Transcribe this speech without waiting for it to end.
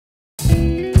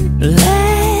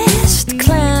Last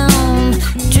clown,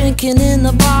 drinking in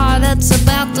the bar that's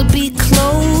about to be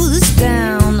closed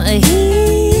down. A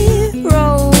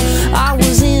hero, I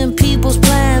was in people's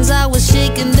plans, I was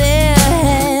shaking their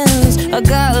hands. I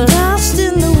got lost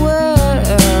in the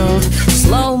world,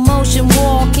 slow motion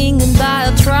walking and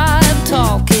diatribe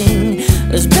talking.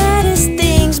 As bad as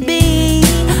things be,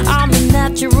 I'm a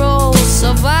natural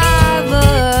survivor.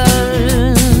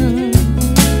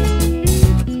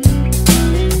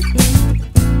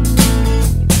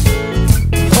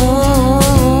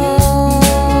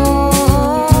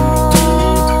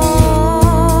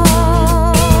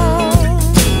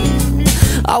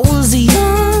 I was a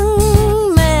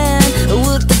young man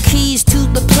with the keys to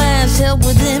the plans held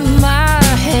within my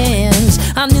hands.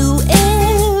 I knew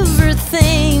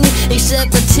everything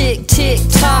except the tick, tick,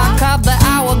 tock of the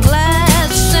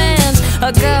hourglass sands.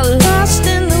 I got lost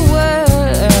in the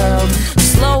world,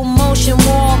 slow motion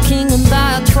walking and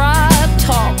diatribe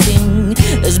talking.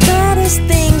 As bad as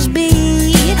things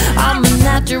be, I'm a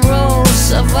natural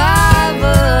survivor.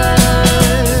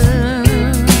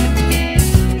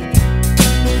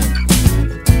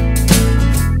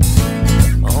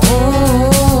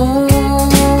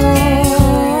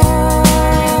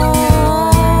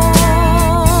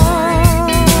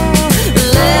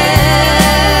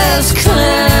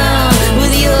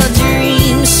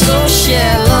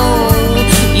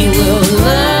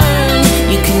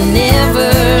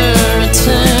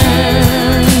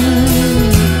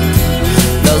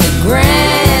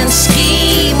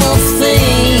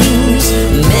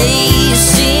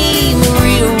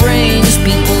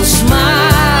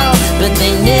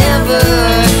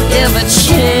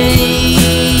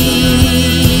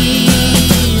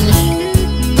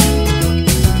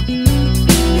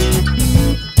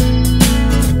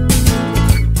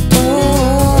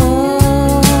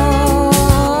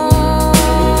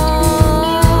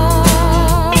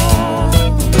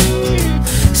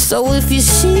 So if you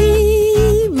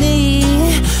see me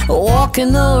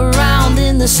walking around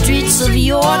in the streets of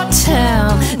your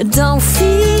town, don't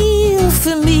feel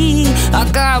for me. I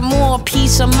got more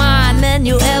peace of mind than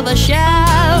you ever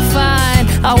shall find.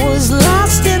 I was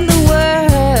lost in the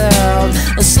world,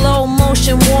 a slow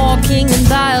motion walking and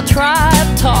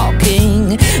diatribe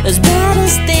talking. As bad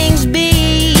as things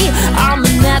be, I'm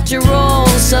a natural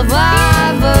survivor.